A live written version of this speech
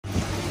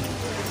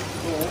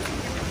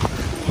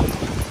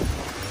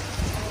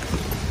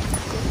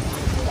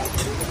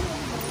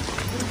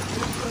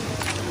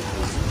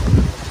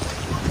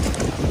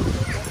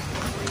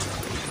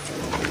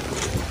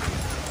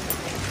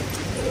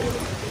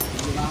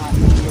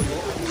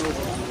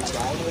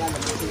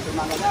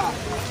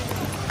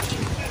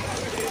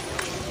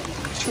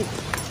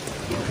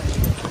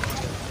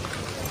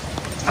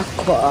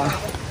Ako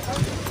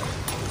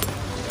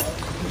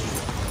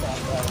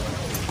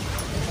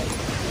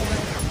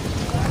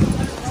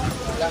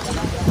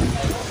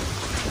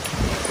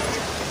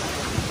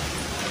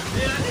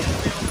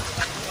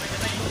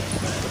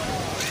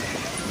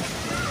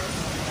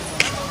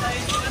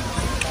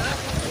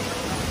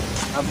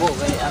Abo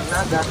kay ang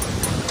naga.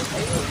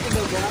 Ay,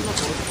 pinagawa mo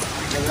po.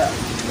 Wala.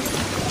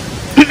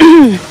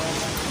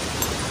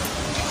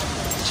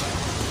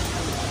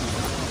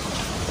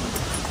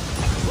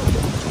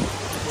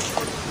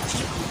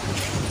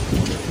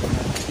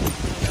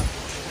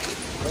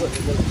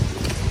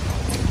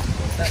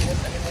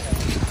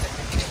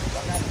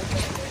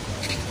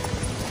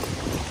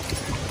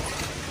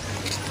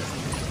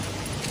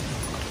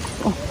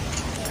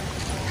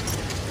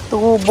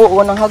 tubo ko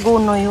ng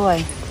hagunoy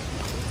huway.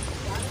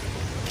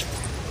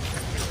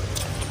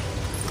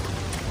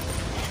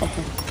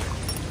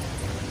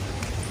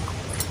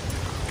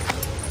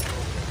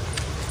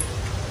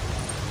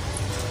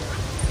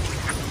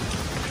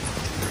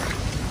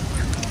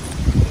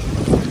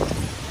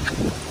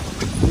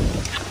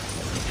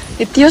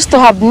 It used to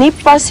have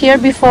nipas here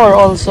before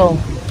also,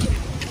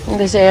 in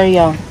this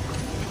area.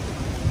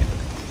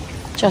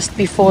 Just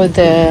before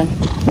the...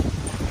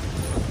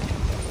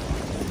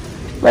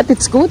 But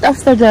it's good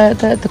after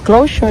the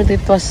closure.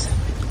 It was...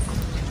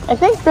 I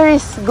think there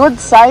is good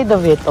side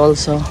of it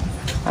also,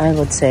 I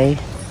would say.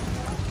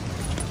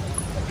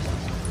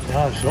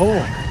 Yeah, so.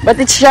 But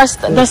it's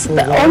just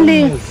the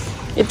only...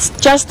 It's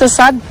just the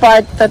sad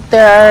part that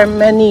there are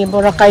many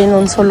Boracay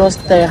nuns who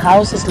lost their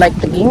houses like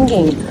the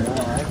Gingging.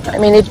 I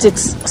mean,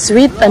 it's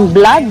sweet and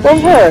blood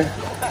over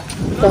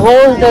the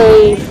whole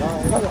day,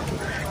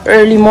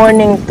 early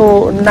morning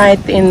to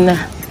night in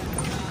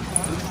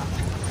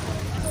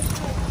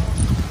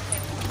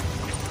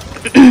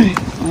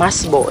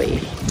Masboy.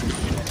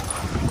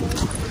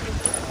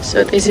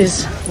 So this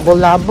is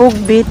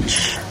Bolabog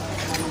Beach,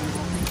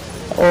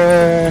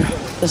 or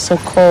the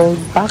so-called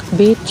Back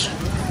Beach.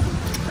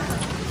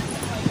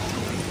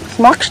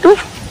 Magst du?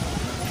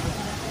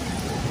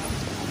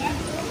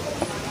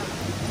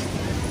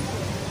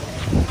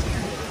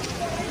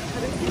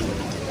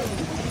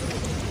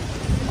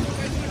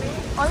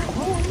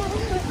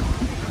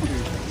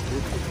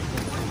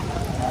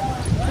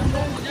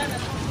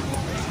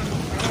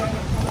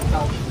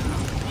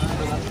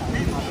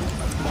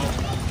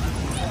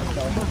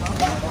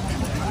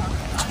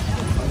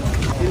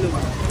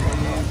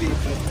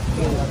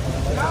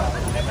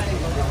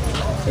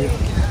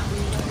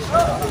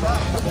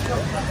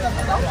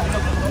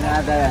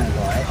 Nada yan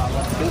ko.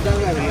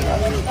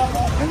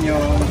 Ganyo.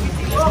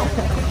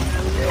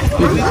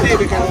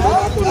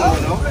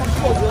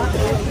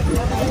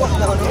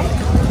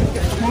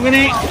 Mo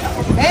gani.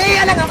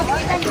 Eh, ala ka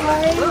makita ni.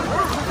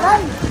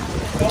 Ran.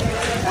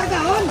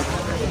 Kagaon.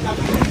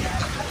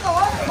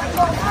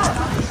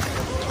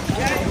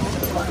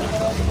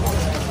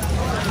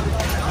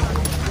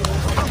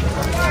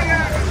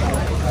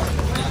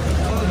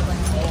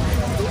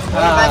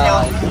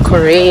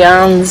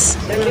 Koreans.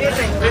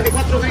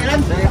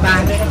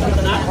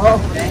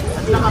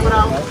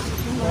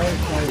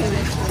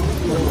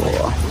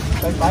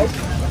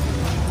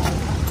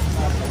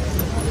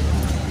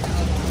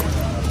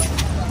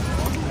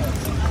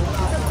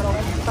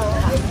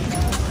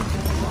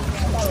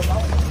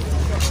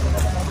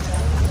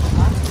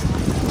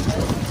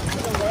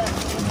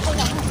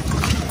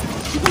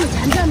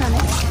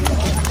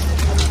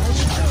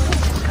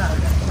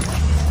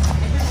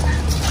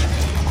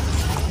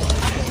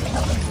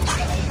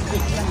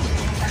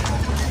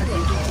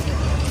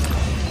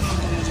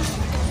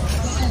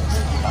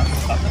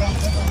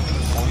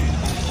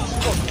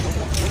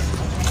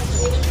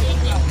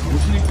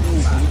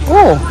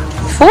 Oh,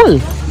 full.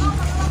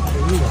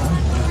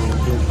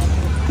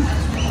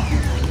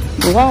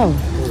 Wow.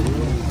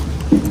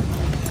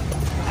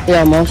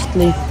 Yeah,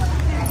 mostly.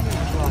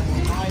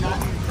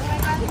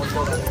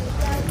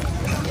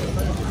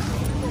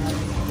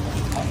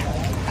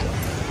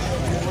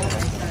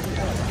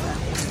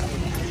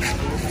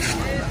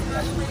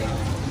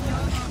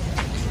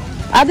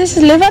 Ah, this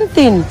is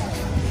Levantine.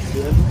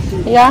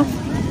 Yeah.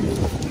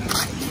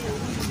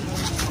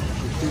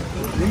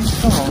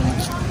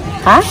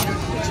 Huh?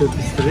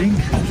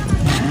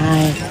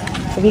 Nice.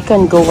 We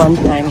can go one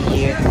time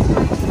here,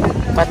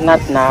 but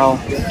not now.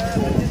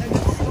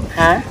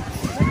 Huh?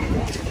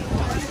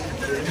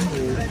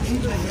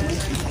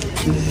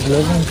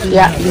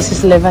 Yeah, this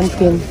is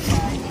Levantine.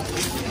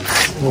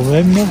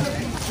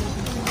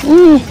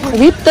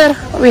 Winter.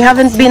 We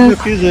haven't been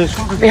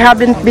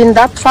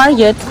that far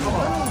yet.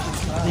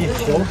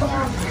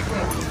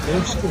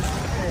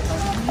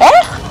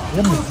 Eh?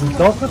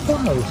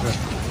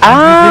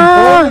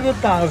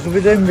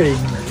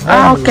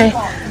 Ah, okay.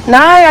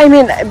 Now, I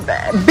mean,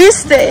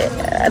 bis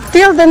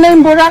till the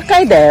name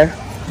Boracay there.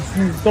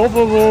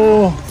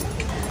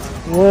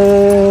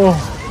 Wo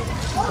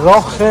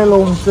Rachel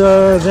und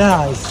wer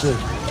heißt sie?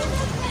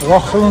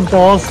 Rachel und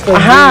das, dann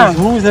Aha. das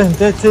Haus und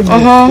dort sind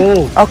wir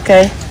so.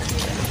 Okay.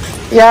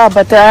 Yeah,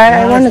 but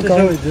I want to go.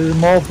 Der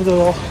Mann von der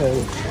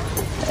Rachel.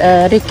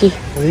 Ricky.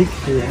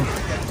 Ricky.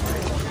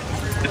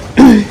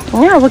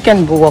 Yeah, we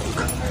can walk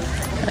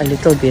a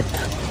little bit.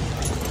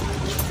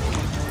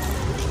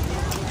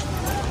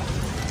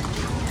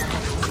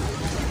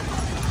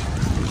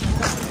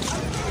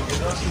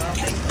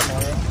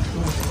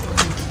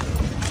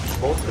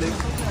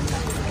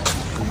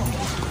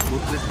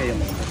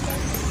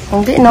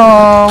 Hindi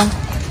no.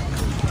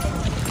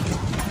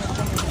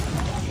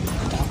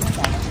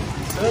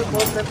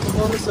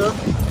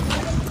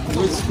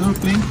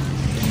 Snorkeling.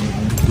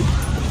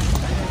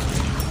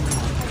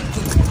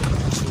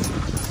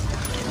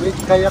 With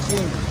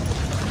kayaking.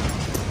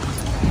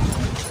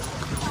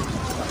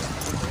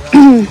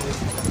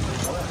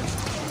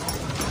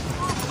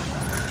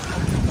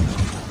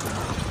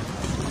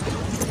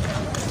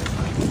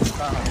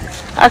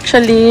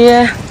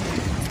 Actually,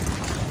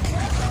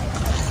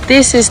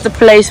 this is the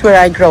place where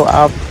I grew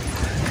up,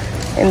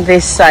 in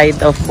this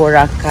side of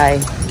Boracay.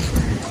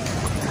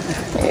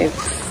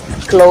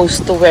 It's close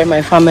to where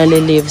my family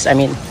lives. I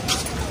mean,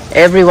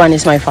 everyone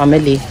is my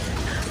family.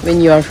 When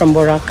you are from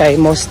Boracay,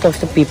 most of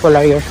the people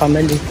are your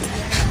family.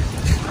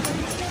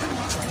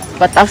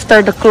 But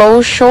after the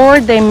closure,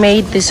 they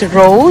made this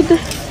road.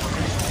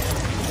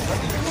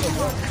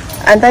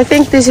 And I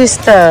think this is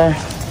the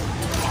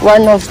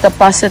one of the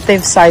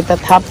positive side that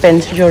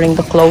happened during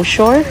the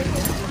closure.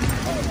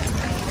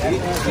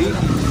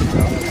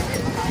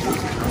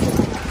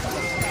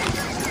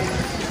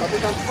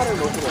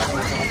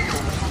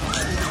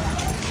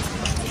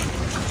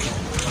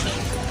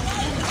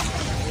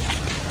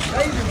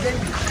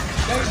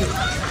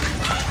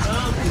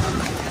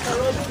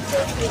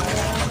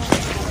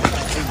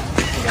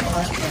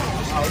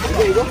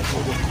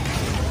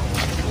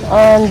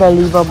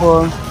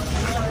 Unbelievable.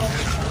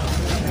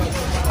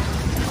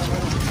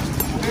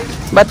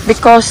 But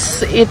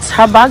because it's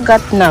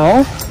Habagat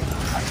now,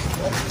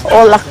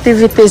 all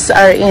activities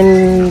are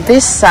in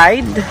this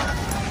side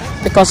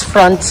because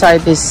front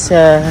side is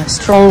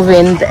strong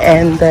wind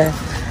and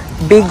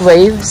big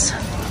waves,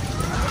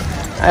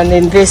 and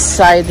in this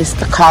side is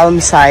the calm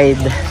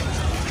side.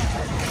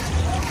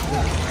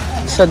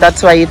 So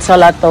that's why it's a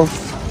lot of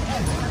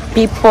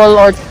people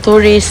or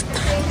tourists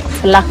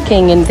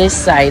flocking in this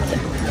side.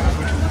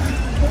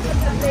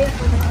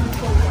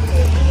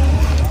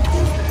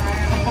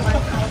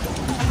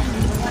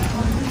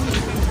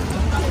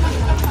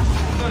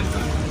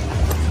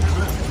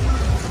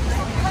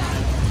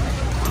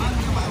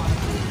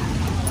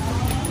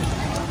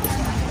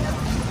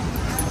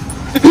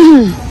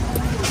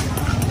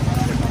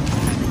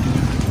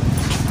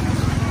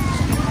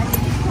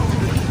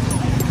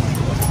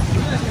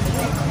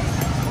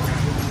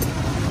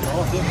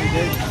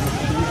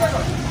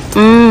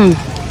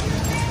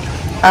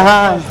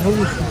 Aha.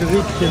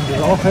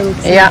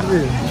 Ja.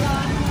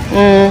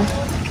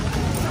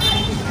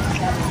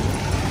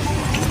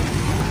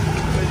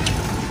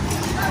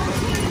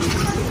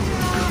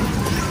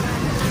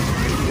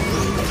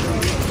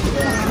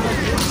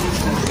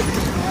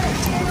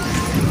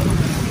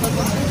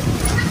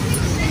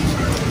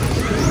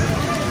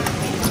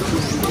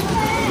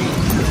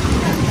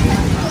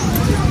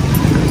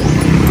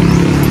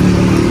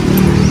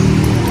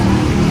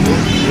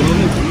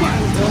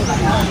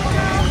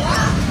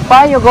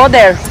 Why you go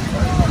there?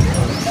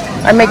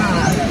 I make.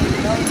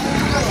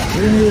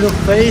 We need a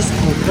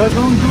Facebook. I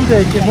don't do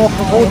that. You make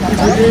a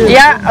photo.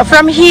 Yeah,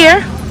 from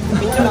here.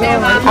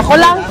 Ako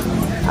lang.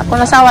 Ako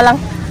nasawa lang.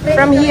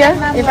 From here,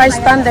 if I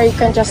stand there, you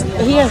can just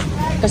here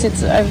because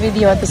it's a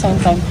video at the same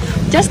time.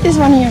 Just this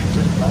one here.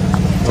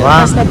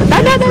 Wow.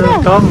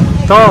 Tom.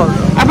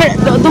 Aber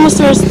du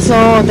musst first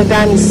so the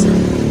guns.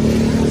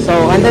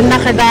 So and then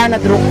nakadaan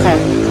na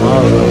drukan.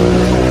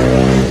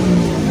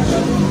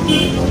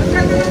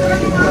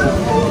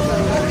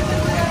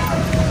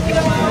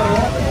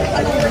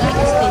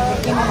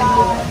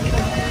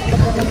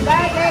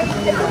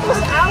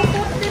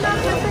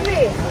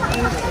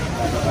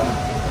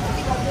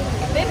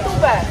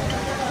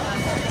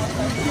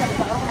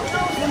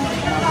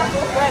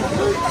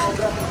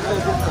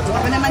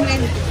 Ako naman,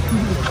 Wen.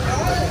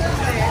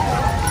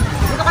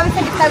 Dito kami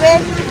sa gitna,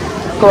 Wen.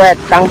 Kuwait,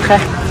 danke.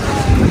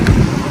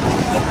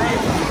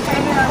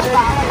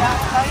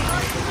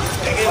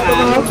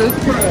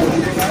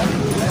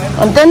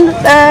 Und dann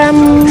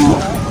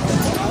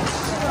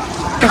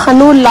we gaan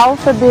nu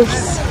laufen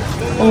bis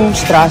in de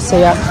Straße,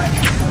 ja.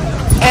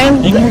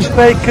 And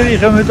Engelsbakery,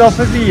 gaan we daar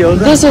voorbij,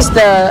 oder? this is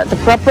the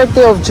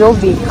property of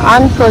Jovi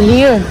until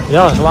here.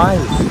 Ja, ich weiß.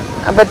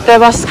 But there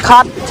was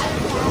cut.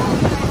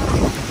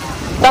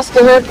 Das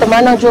gehört dem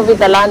Mann Jovi,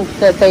 the land,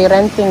 they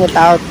renting it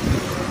out.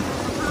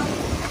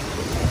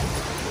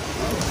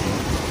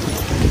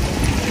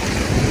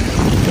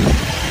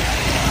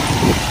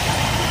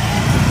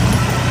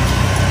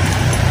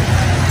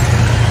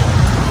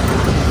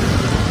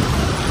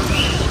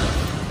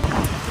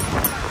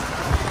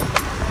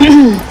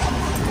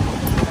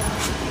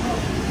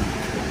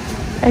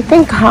 I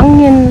think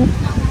hangin.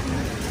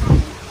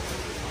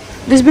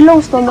 This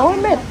belongs to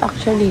Normet,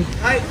 actually.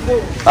 Ay,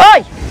 po. Oy!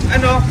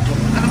 Ano?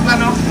 Anong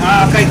plano?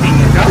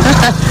 Kaibigan ka?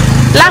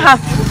 Lahat.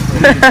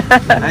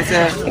 Hi,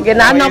 sir.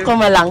 Ginano ko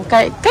malang.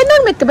 Kay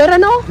Normet ka ba,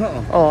 no?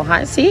 Oh,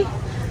 ha? See?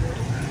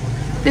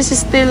 This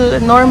is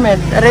still Normet.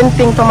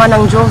 Renting to man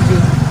ng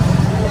Jovi.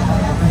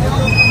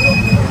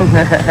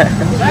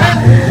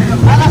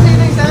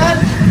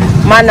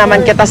 Man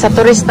naman kita sa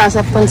turista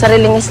sa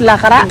sariling isla,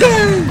 kara.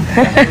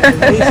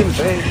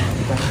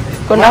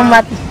 Kung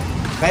amat.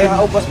 Kaya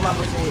ubos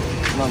mama si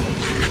mama.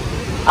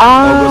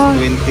 Ah,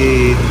 August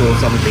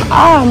 22 something.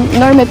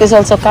 Normet is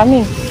also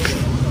coming.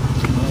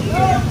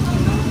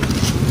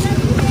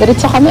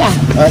 Diretso kami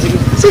Sige.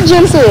 Si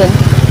Jill sin.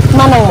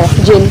 Manang mo,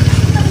 Jill.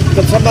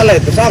 Ito sa balay,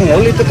 ito sa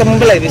angol. Ito tamang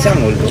balay, di sa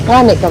angol.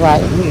 Ngani ka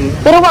ba?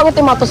 Pero wag mo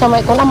timato sa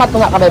may kung amat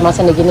mo nga ka ba yung mga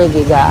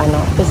saniginigi ga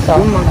ano.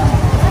 Pisto.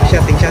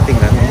 Shutting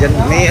lang. Diyan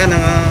may nga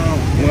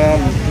mga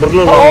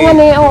burlolo. Oo nga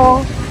ni, oo.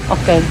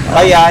 Okay.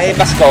 Kaya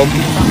Pasko.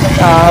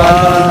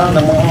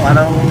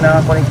 Anong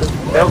na-connect.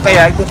 Pero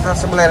kaya ito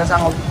sa balay sa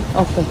angol.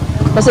 Okay.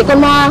 Kasi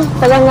kung mga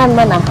tagangan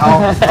man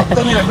Oo.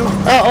 Ito nila doon.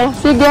 Oo,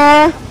 sige.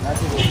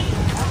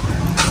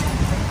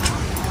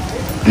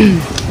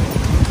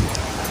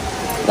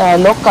 The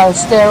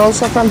locals, they're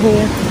also from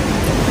here.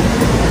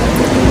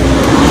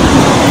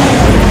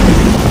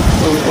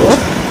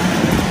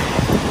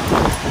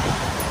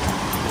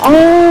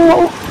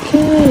 Oh,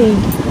 okay.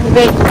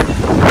 Wait.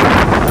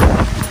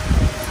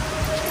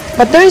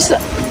 But is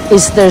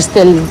there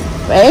still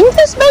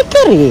English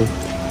bakery?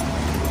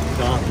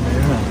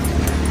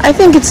 I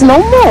think it's no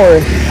more.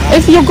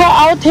 If you go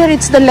out here,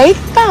 it's the lake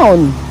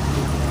town.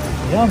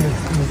 Ja, wir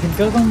sind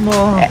gerade am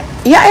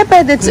Yeah, I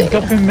bet it's... ich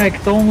glaube, im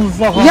McDonalds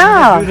da kann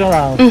Ja. man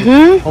durchlaufen.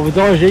 Mhm. Aber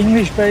da war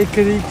English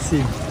Bakery.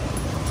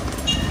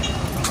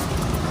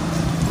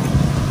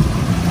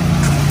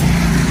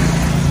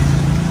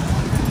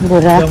 Der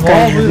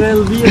Boracay. Marvel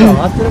Elvira,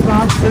 hat er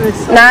überhaupt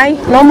verletzt? Nein,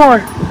 no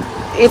more.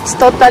 It's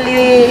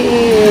totally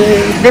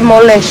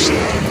demolished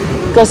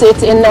because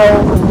it's in a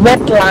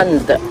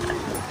wetland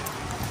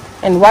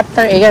and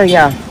water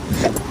area.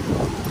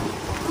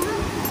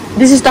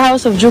 This is the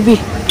house of Jovi.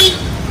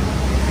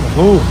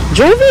 Oh,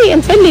 Jovi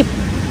and Philip.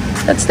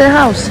 That's their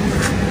house.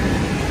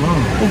 wow.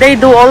 They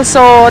do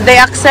also,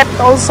 they accept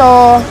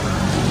also,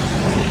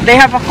 they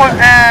have a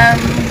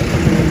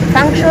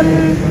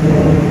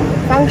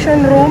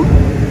function room.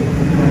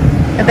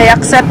 They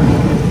accept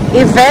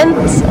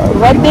events,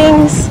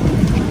 weddings,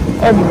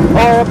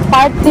 or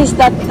parties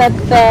that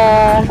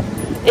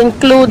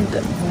include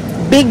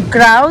big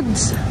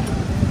crowds,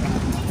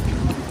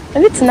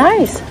 and it's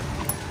nice.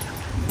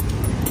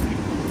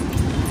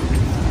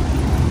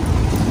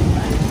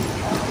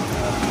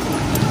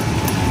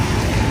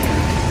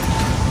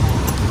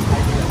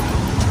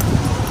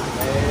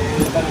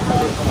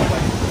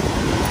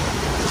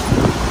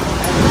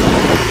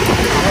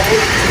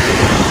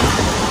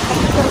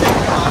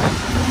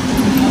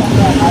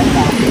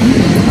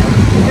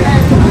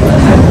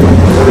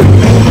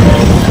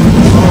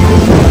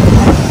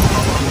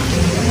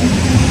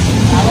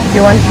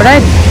 You want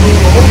bread?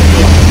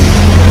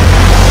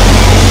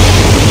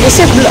 Is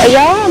it?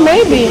 Yeah,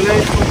 maybe.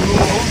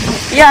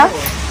 Yeah.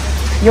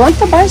 You want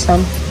to buy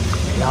some?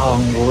 Ja,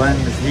 wo wollen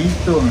wir es rein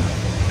tun?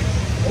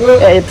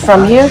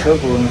 From here? Schon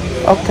gut.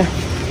 Okay.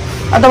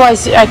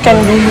 Otherwise, I can.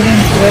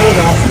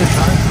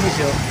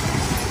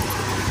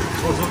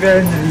 Also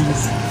gerne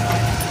Reis.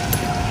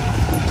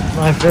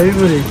 My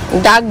favorite.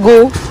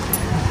 Gagu.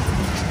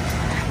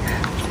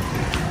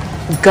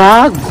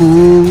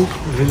 Gagu.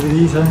 Weil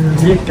Reis habe ich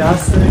noch nie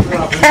gegessen.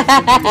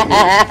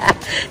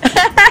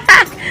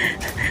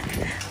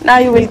 Now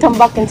you will come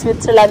back in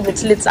Switzerland with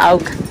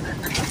Slitzaug.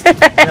 Ja,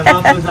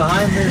 wenn wir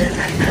daheim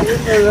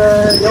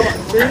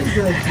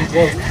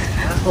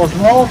was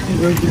macht, ich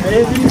würde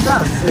mehr Reis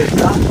essen.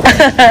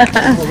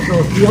 Aber so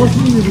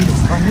Jasmin-Reis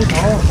kann ich nicht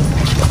haben.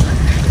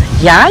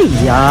 Ja,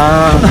 ja.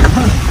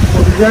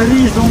 Oder der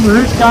Reis, den wir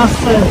heute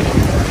gegessen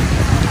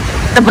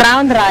The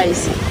brown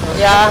rice.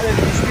 Ja.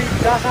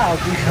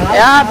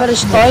 Ja, aber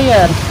ist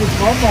teuer.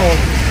 Okay.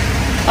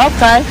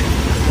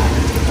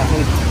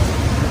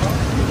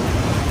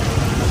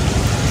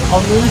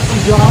 Aber es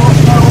ist ja auch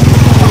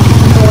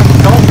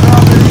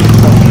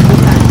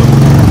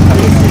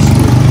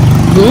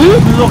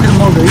wir schauen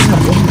mal rein,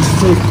 das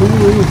sieht cool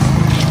aus.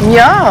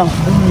 Ja,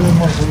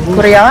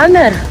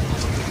 Koreaner.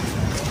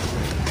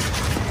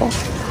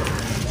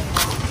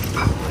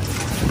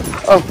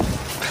 Oh.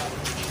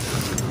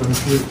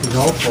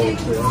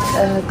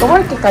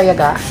 Kawork ikaw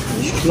yaga?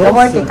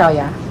 Kawork ikaw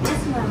ya?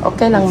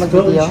 Okay lang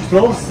mag-video?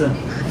 Geschlossen.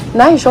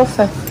 Nein, ich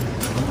hoffe.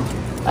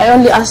 I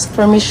only asked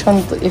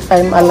permission if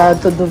I'm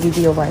allowed to do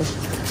video wise.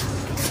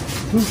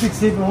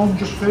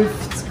 1750.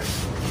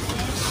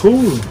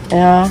 Cool.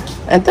 Yeah,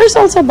 and there's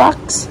also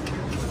box.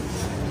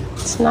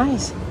 It's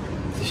nice.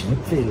 Das ist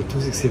nicht viel,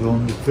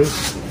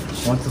 1750.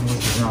 Und das muss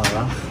ich schnell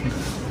rechnen.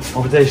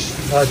 Aber das ist,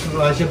 du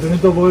weißt aber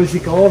nicht, wo unsere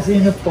Gase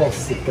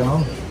reinpassen,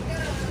 gell?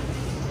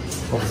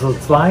 Aber so ein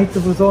zweiter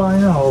von so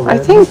einer haben. I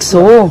think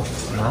so.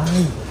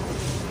 Nein.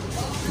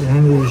 Wir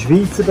haben in der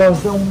Schweiz sogar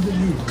so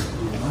Unterschiede.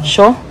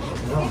 Schon?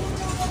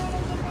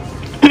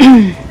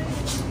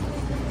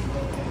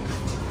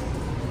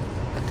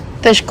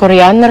 Das ist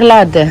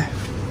Koreanerladen.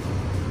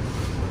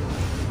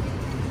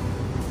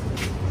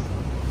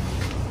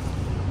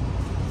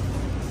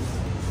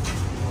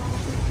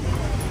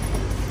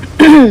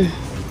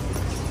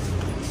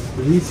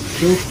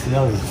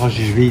 Ja, das kannst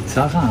du in der Schweiz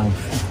auch kaufen.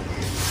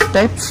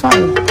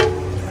 Töpfel.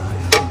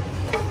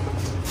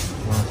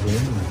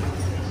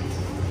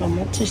 How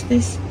much is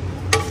this?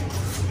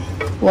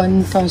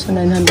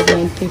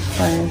 1,995.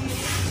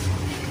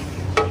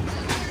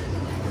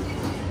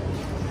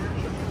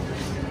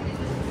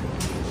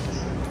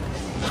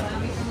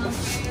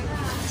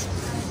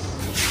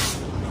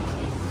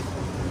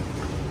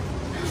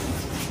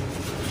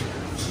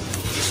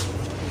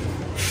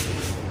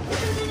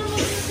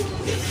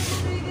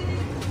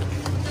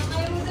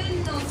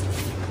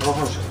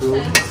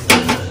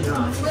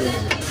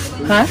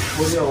 Huh?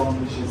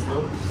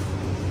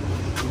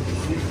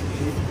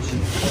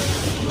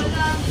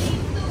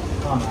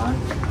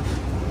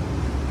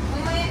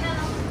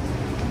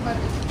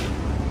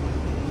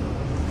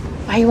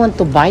 I want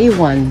to buy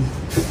one.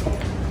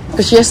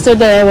 Because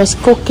yesterday I was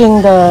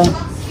cooking the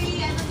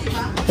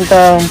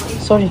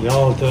sorry.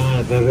 Ja,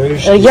 der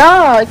Röst.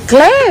 Yeah,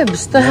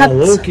 Klebs. The Ja, hat.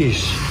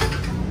 logisch.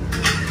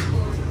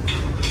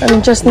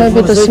 And just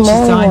maybe the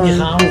small eigentlich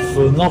one.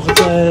 kaufen.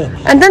 Nachher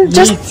And then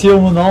just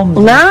Lithium und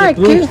andere. Nein,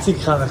 die braucht sie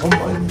keiner. Komm,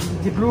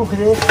 die brauchen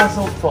echt keine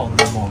so Pfanne,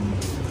 Mann.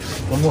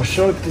 Da musst du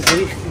schon etwas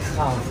Richtiges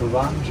kaufen,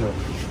 wenn schon.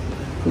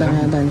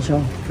 Nein, dann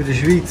schon. Für die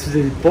Schweiz, für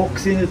die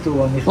Box rein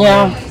tun.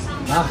 Ja.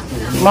 Ach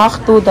du. Mach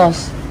du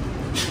das.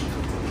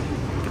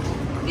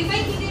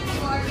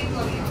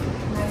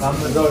 Wenn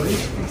wir da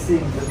richtig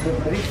sind, dann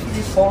können wir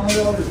richtig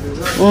Pfanne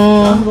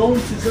haben. Dann lohnt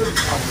es sich.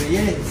 Aber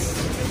jetzt,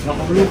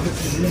 nachher brauchen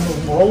sie sich noch auf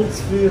dem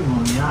Holzfeuer,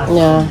 Mann.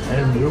 Ja.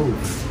 Hör mir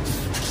auf.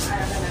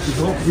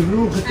 Die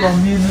brauchen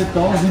dann, wir nicht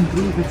da sind,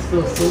 brauchen sie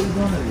das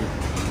sowieso nicht.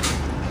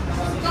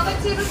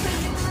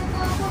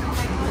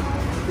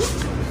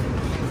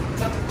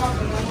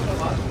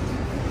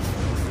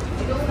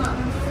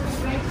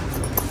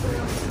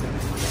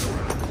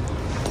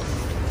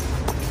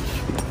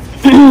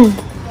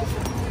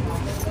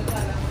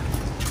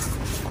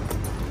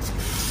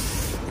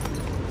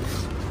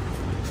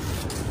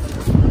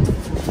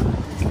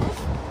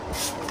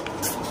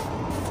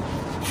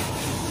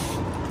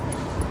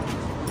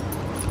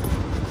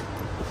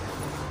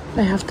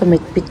 I have to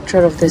make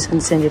picture of this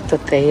and send it to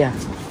Thea.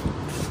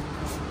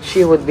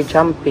 She would be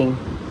jumping.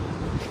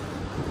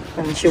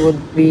 And she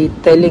would be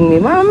telling me,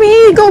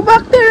 Mommy, go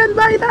back there and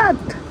buy that.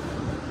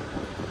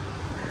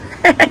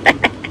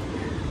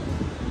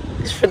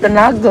 It's for the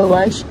Nago,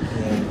 watch.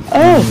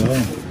 Oh,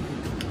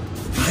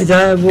 Hey,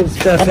 der aber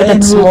Fan,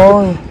 that's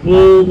small.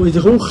 wo in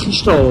der Küche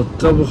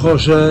steht, aber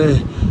kannst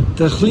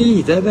der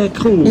Kleine, der wäre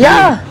cool.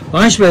 Ja.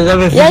 Weißt du, der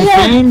wäre für Ja, den ja.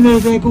 Fan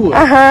wäre der gut.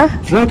 Aha.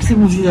 Frag sie,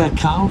 wo sie den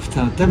gekauft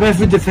hat. Der wäre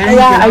für den Fan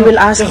Yeah, I will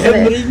ask Den her.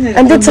 können wir rein-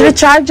 And it's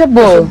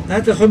rechargeable.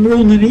 Nein, den können wir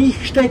unten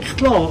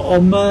eingesteckt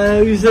lassen,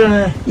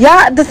 unseren...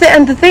 Yeah,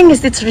 and the thing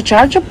is, it's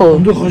rechargeable.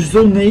 Und du kannst es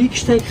unten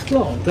eingesteckt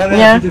lassen. Der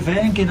wäre Ja. für den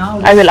Fan genau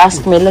I will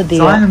ask Melody.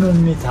 Das Yeah. einen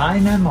müssen wir mit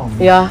heimnehmen, Mann.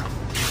 Yeah.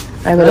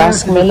 I will Der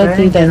ask wäre für den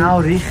Melody Fan then. genau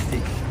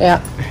richtig. Yeah.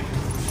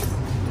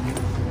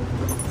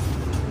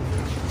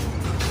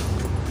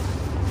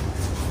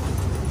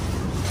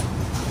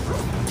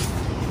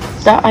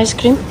 Da Ice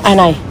Cream? Ah,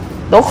 nein.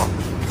 Doch.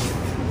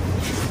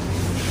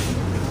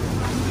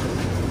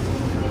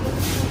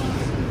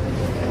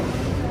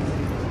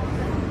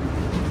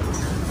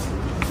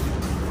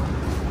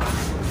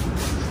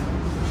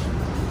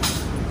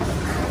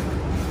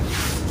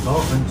 Ja,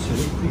 könntest du ein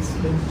richtiges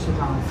Klintchen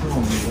kaufen,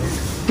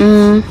 oder?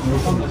 Mm.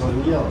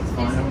 Ja,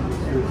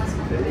 250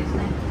 Peso.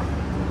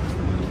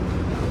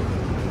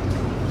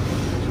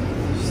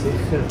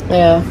 Sicher.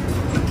 Ja.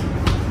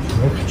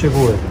 Schmeckt schon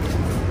gut.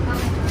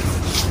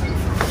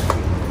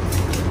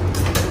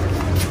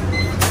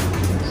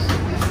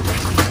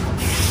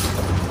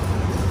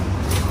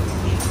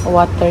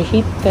 Water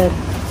heater.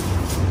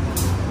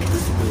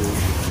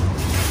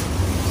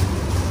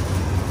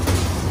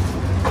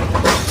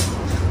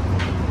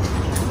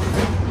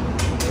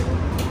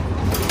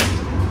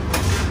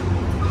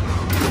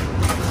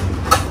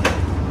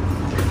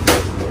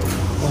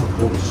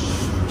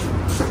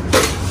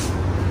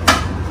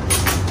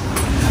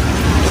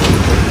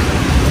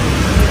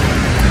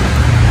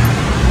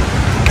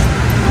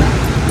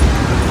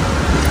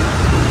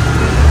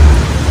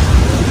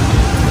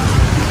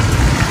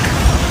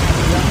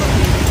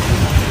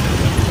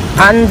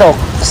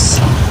 Andox.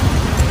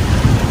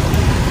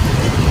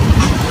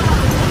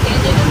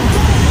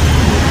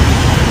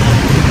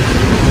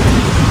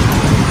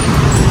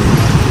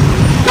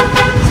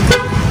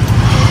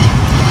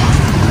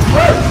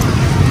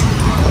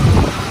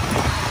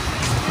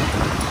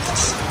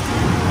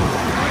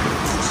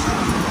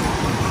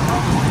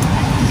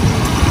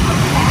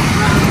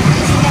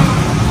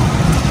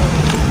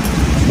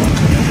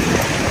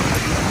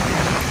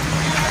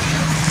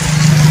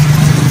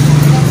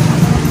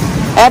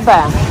 Eba.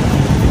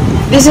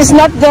 This is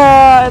not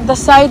the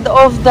side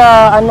of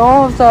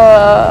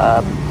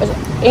the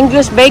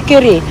English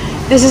bakery.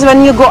 This is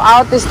when you go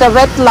out. It's the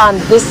wetland.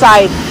 This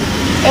side,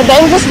 and the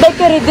English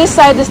bakery. This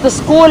side is the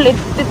school.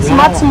 It's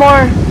much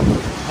more.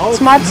 It's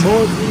much.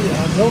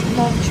 Not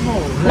much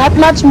more. Not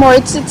much more.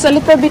 It's a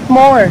little bit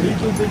more.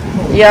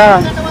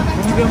 Yeah.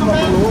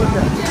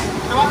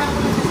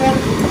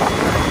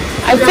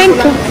 I think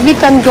we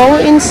can go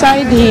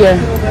inside here.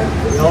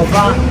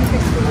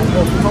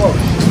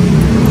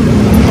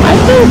 I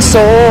think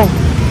so.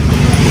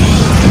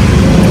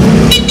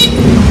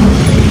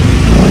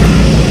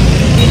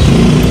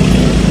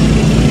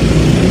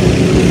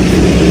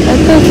 I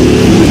think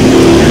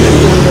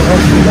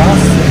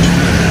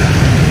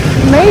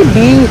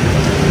maybe.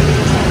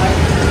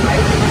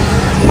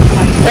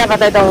 Yeah,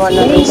 but I don't want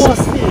to risk.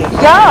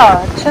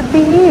 Yeah, it should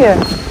be here.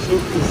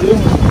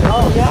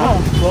 Yeah.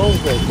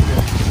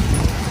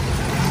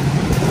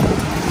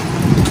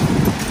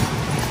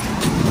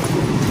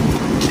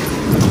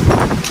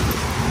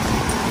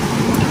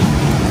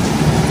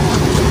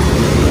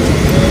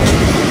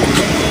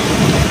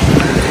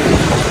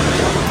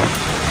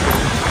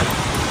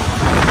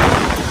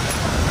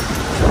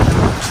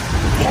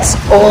 It's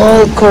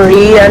all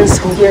Koreans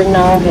here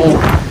now. Hey.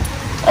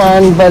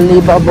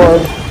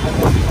 Unbelievable.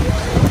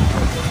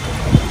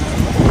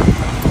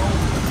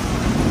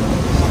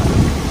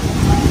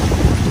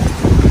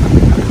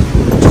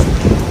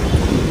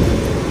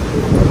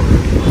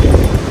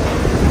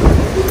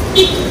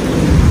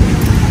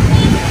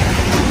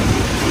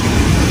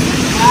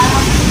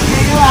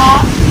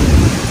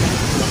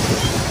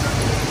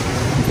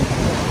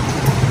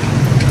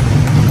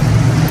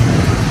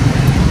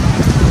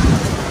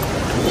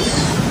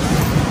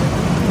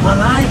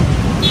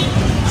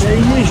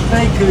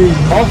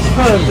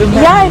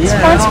 Yeah, it's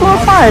much more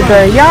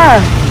farther, yeah.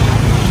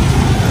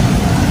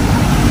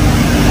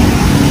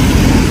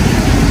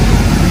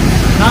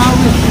 Now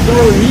we should go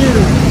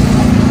here.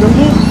 The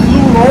blue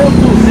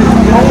lotus is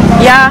the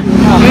Yeah.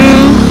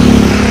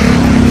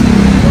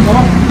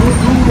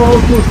 blue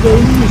lotus, the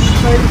English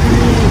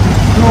bakery.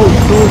 No,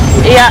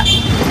 Yeah.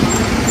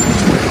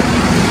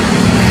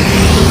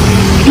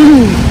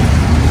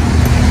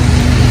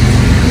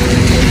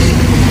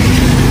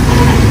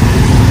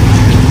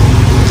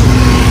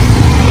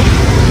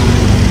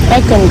 I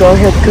can go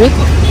here quick.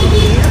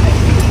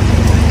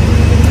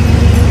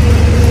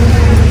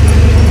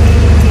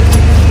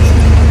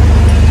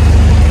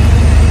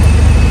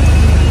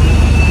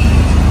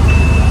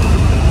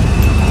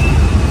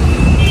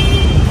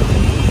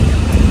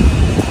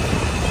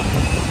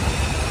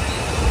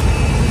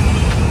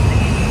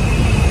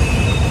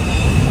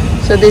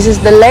 So this is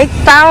the lake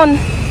town,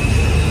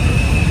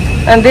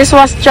 and this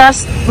was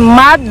just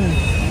mud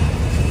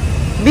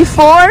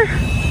before.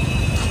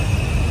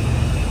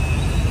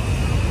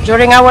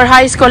 During our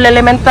high school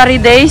elementary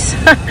days.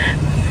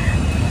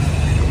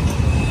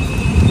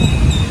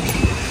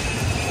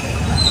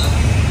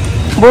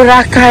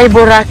 Boracay,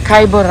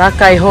 Boracay,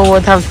 Boracay. Who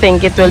would have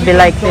think it will be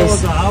like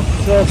this?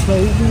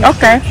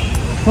 Okay.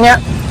 Yeah.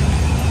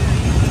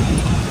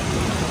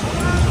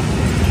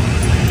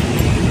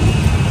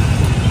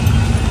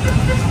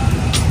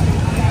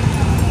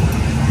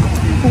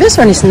 This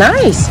one is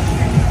nice.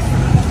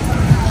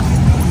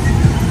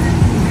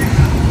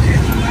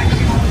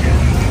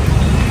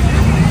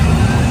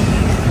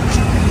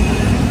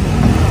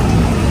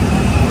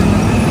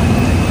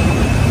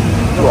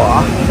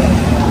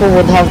 Who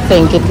would have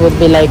think it would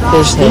be like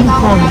this?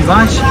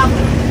 Weißt du,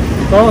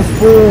 das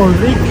von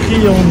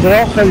Ricky und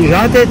Rachel ist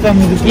auch dort, wenn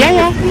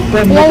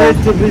wir dort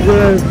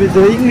bei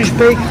der English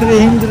Bakery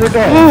hinterher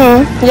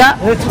gehen. Ja.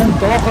 Jetzt kommt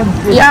da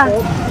ein Ja.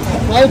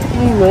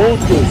 Blue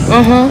Lotus.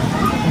 Und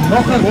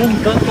nachher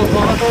kommt das wieder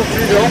runter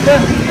und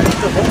dann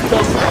kommt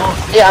das an.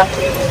 Yeah.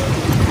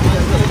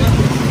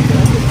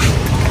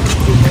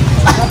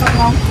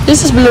 This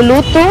is Blue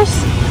Lotus.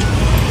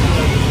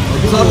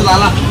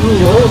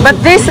 But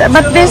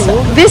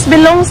this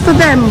belongs to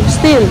them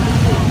still.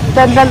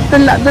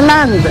 The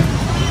land.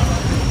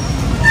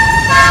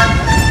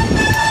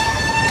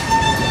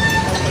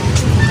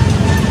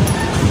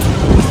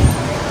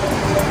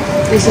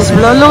 This is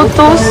Blue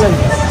Lotus.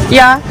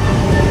 Yeah.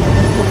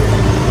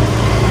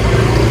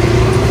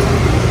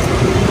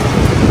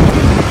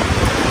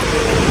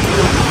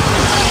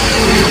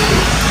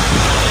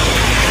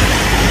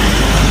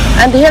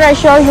 And here I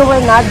show you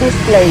where not this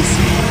place.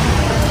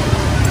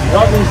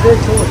 Ja, wie ist das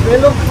so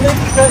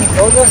Veloflicken,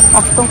 oder?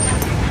 Achtung.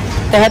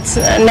 That's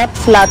not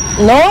flat.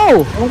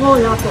 No. Oh no,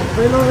 ja, doch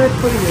Velo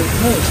repariert,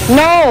 ne?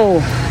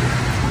 No.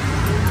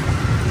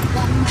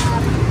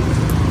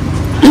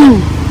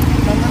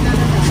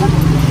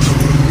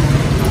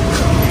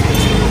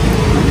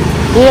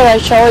 Here I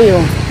show you.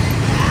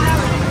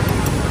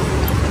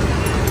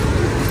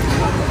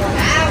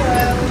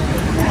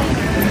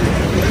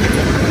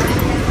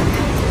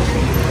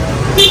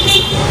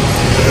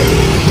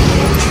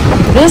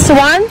 This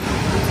one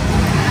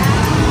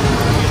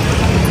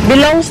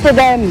belongs to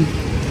them,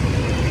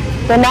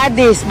 to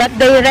Nadis, but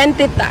they rent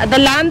it, the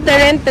land they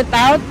rent it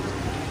out,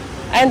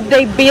 and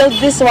they build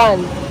this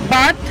one.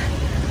 But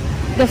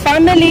The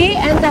family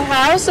and the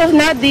house of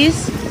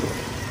Nadis,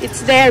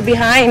 it's there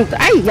behind.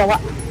 Ay, yawa.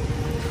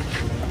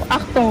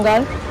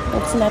 Aktonggal.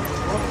 It's not.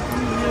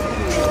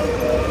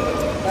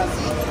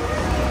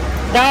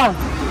 Da.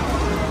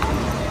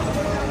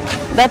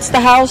 That's the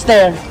house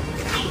there.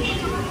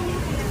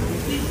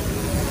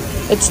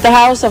 It's the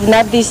house of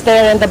Nadis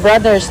there and the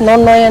brothers,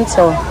 Nonoy and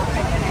so.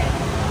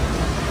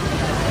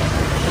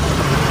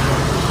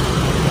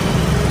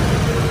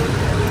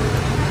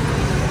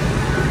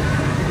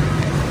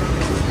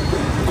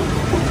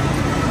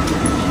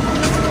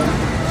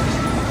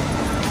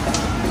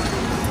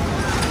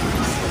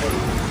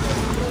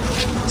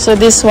 So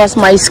this was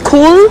my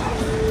school.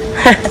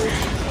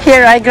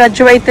 Here I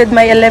graduated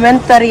my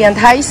elementary and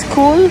high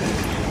school.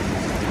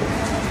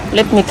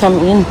 Let me come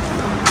in.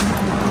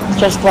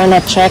 Just wanna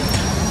check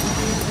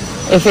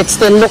if it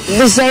still look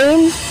the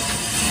same.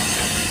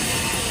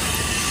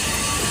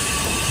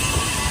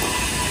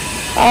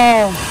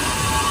 Oh,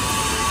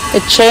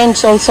 it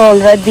changed also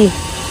already.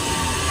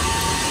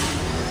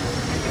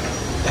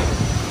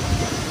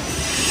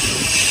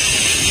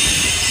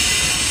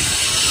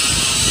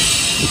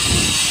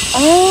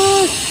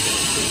 Oh.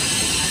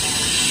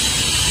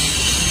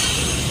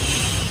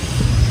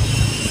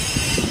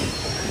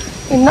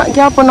 Ina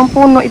gyapon ng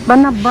puno,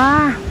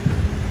 banaba.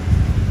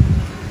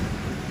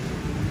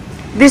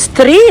 This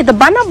tree, the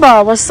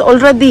banaba, was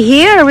already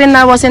here when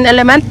I was in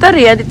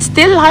elementary, and it's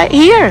still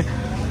here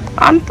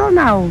until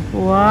now.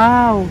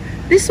 Wow,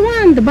 this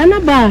one, the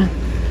banaba.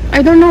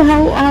 I don't know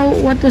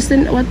what is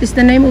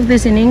the name of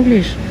this in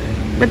English,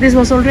 but this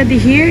was already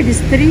here.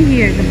 This tree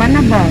here, the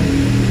banaba.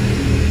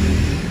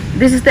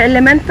 This is the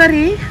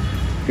elementary.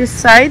 This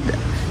side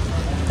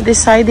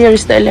here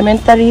is the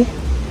elementary.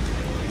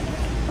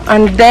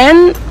 And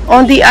then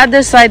on the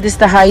other side is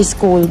the high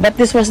school. But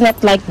this was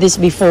not like this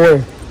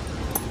before.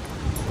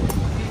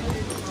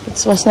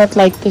 It was not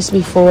like this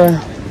before.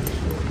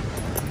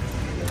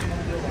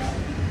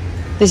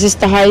 This is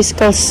the high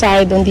school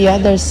side on the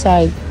other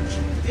side.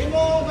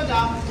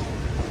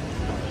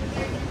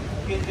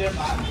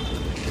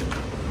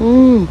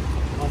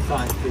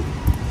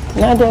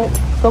 Now they're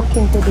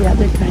talking to the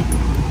other guy.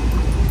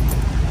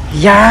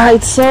 Yeah,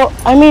 it's so,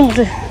 I mean,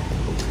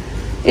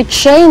 it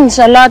changed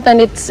a lot, and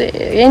it's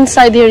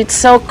inside here, it's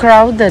so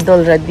crowded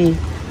already.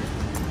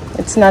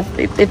 It's not,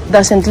 it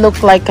doesn't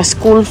look like a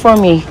school for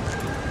me.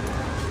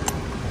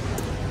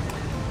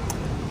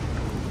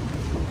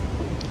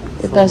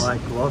 It does. Like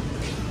what?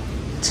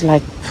 It's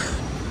like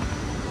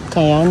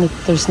Kayanik.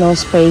 There's no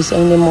space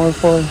anymore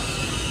for.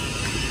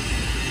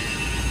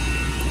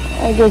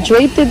 I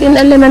graduated in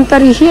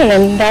elementary here,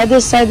 and the other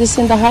side is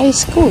in the high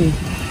school.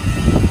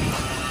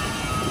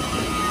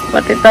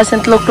 But it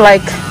doesn't look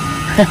like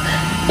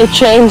it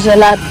changed a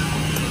lot.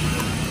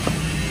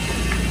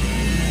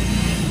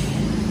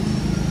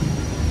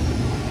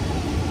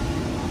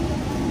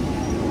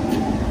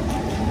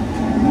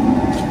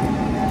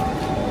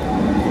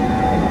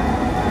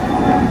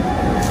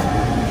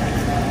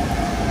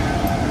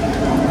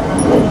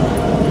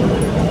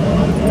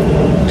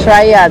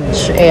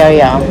 Triage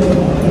area.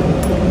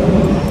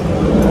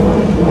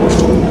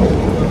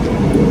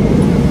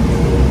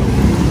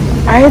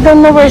 I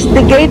don't know where's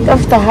the gate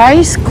of the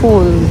high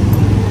school.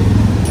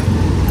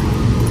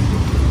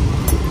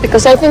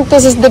 Because I think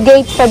this is the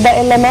gate for the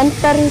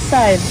elementary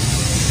side.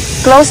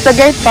 Close the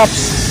gate,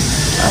 Pops.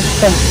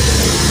 Okay.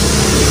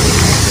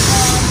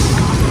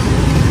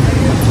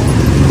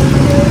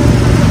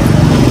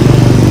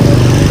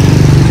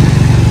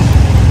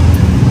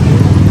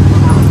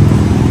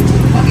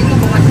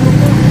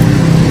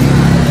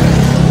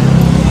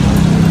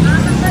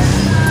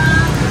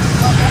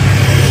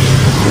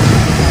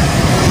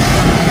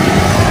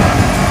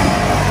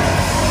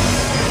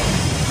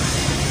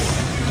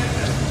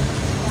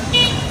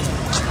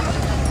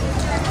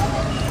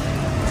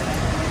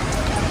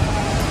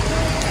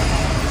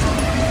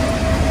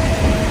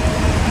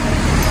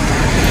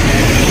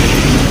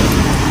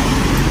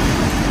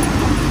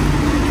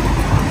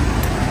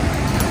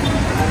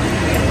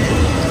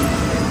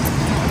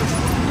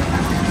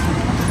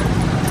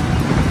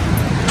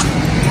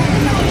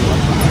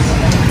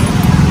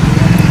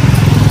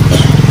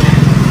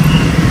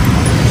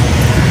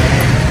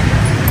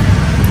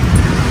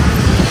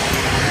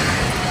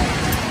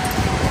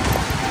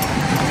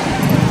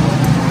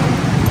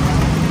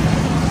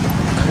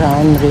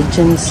 Crown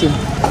Regency.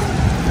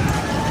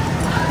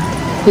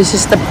 This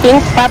is the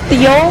pink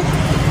patio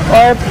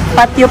or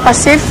Patio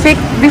Pacific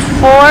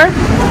before.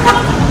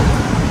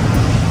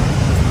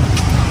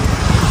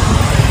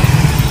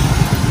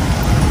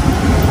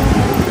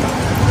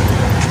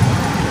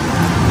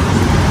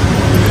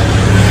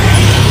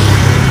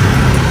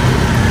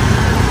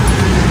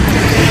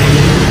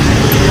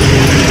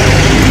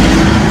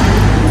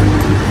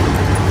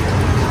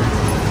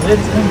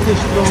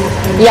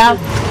 Yeah.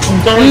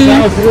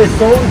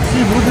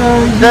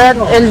 That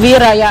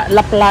Elvira, yeah,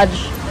 La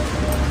Plage.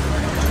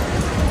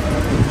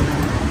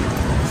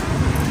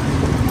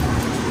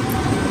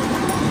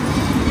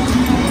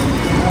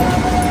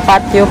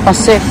 Patio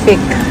Pacific.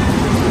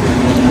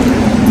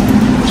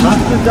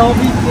 Hast du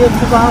David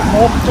jetzt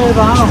überhaupt noch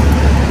überhaupt?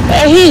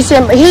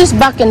 He's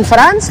back in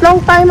France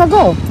long time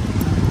ago.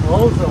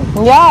 Also.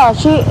 Yeah,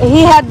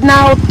 he had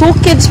now 2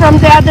 kids from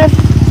the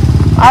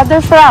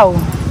other Frau.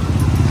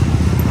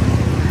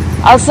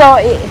 Also,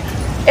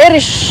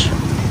 ist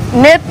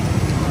nicht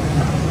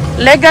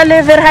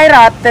legally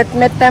verheiratet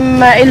mit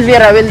dem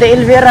Elvira, weil die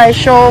Elvira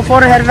ist schon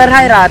vorher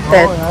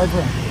verheiratet.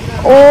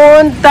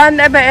 Und dann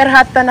eben,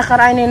 hat dann nachher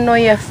eine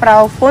neue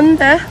Frau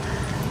gefunden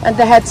und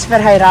er hat sie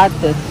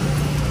verheiratet.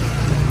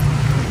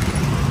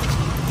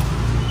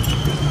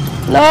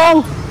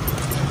 Long!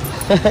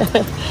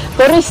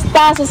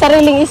 Turista sa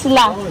sariling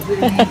isla.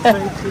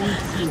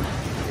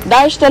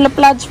 Da ist der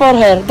Platz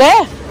vorher.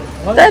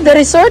 Der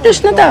Resort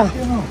ist nicht da.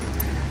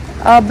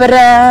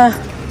 Aber,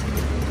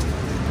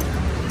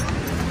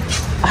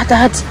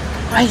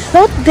 I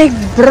thought they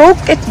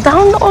broke it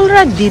down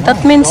already.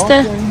 That means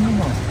the...